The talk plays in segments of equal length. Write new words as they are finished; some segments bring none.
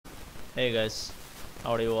Hey guys,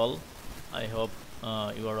 how are you all? I hope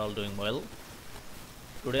you are all doing well.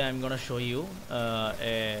 Today I'm gonna show you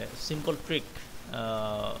a simple trick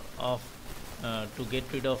of to get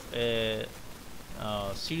rid of a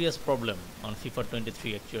serious problem on FIFA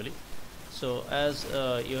 23 actually. So as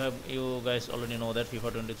you guys already know that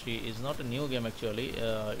FIFA 23 is not a new game actually.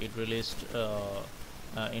 It released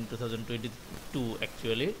in 2022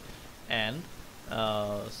 actually, and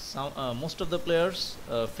most of the players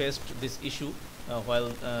faced this issue while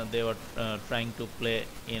they were trying to play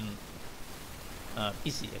in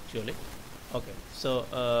PC actually. Okay, so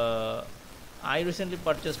I recently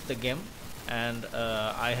purchased the game, and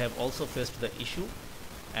I have also faced the issue,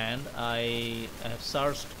 and I have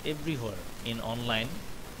searched everywhere in online.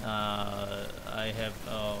 I have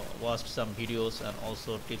watched some videos and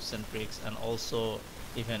also tips and tricks, and also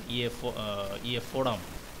even EA forum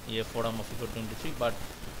of FIFA 23. But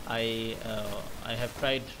I have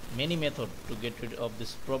tried many methods to get rid of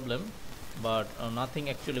this problem, but nothing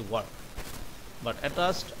actually worked. But at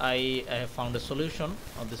last I have found a solution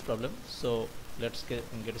of this problem. So let's get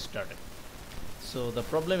started. So the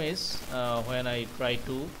problem is when I try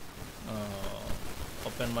to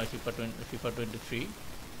open my FIFA 23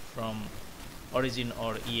 from Origin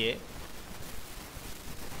or EA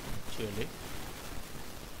actually.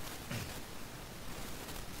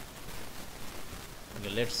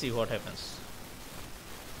 Okay, let's see what happens.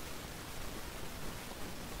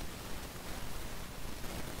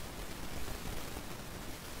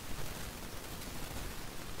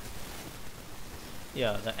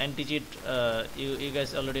 Yeah, the anti-cheat, you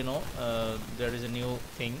guys already know there is a new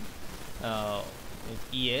thing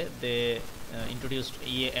with EA. They introduced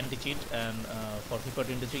EA anti-cheat, and for FIFA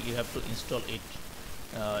 23 you have to install it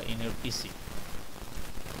in your PC,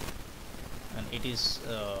 and it is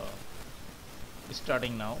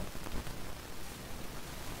starting now.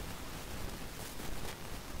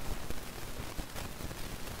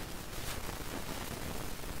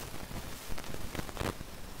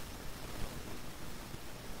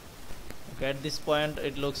 Okay, at this point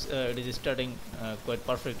it looks it is starting quite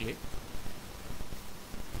perfectly.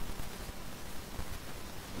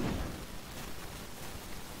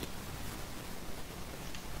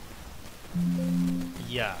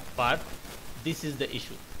 Yeah, but this is the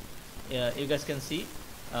issue. You guys can see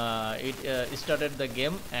it started the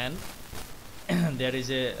game, and there is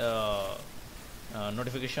a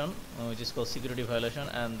notification which is called security violation,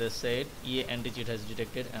 and they said EA anti-cheat has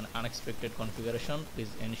detected an unexpected configuration. Please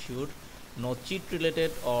ensure no cheat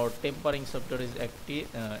related or tampering software is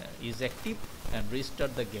active and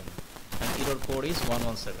restart the game, and error code is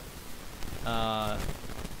 117.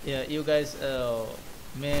 Yeah, you guys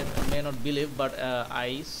may not believe, but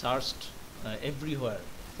I searched everywhere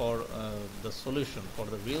for the solution, for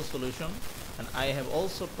the real solution, and I have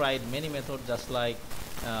also tried many methods, just like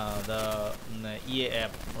the EA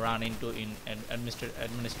app run into in administration,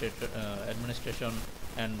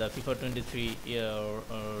 and the FIFA 23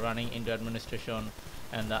 running into administration,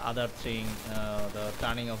 and the other thing, the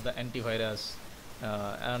turning of the antivirus,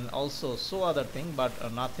 and also so other thing, but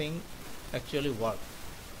nothing actually worked,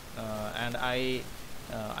 and I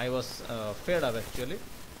was fed up actually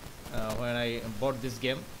when I bought this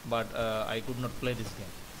game, but I could not play this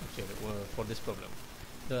game actually for this problem.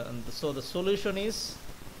 So the solution is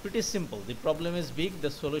pretty simple. The problem is big, the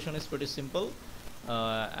solution is pretty simple.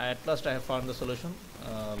 At last I have found the solution.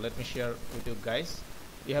 Let me share with you guys.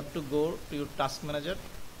 You have to go to your task manager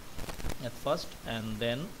at first, and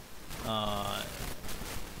then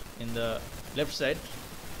in the left side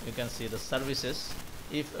you can see the services.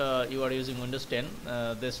 If you are using Windows 10,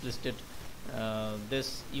 this listed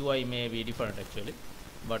this UI may be different actually,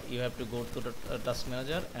 but you have to go to the task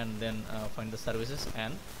manager and then find the services,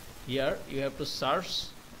 and here you have to search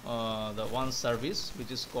the one service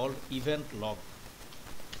which is called event log.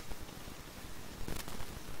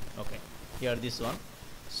 Okay, here this one.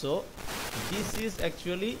 So this is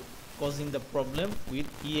actually causing the problem with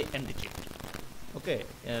EA anti-cheat. Okay,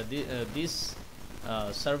 this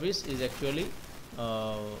service is actually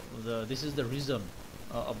this is the reason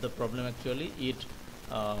of the problem actually. It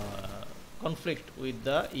conflict with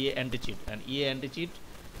the EA anti-cheat, and EA anti-cheat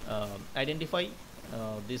identify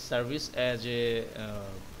this service as a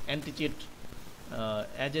anti-cheat,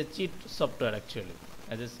 as a cheat software actually,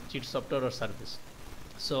 as a cheat software or service.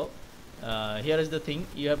 So here is the thing,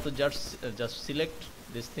 you have to just select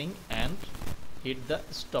this thing and hit the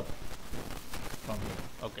stop from here.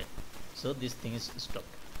 Okay, so this thing is stopped,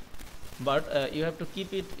 but you have to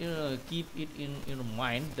keep it in your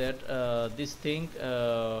mind that this thing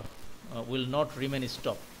will not remain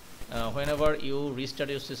stopped. Whenever you restart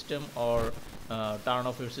your system or turn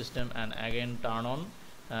off your system and again turn on,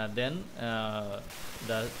 then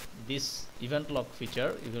this event log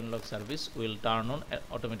feature, event log service will turn on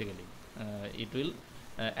automatically. It will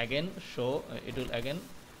again show, it will again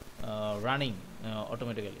running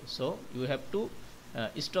automatically. So you have to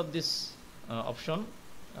stop this option,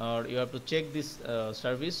 or you have to check this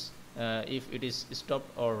service if it is stopped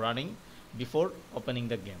or running before opening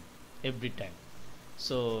the game every time.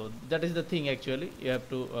 So that is the thing, actually you have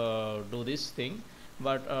to do this thing,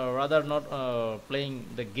 but rather not playing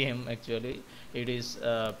the game, actually it is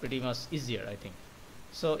pretty much easier, I think.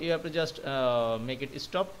 So you have to just make it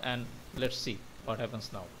stop, and let's see what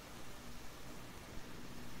happens now.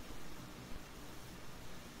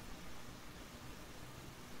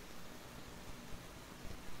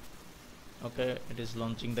 Okay, it is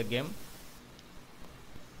launching the game.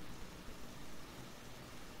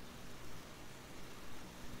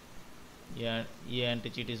 Yeah,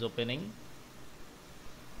 Anticheat is opening.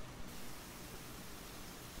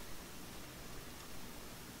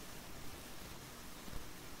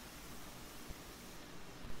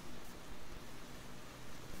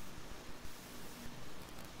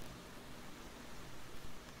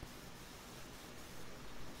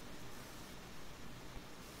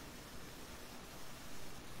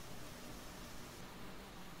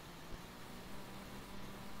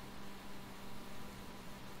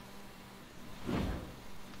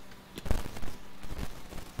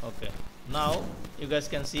 Okay, now you guys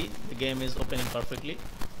can see the game is opening perfectly.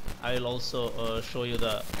 I will also show you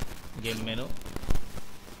the game menu.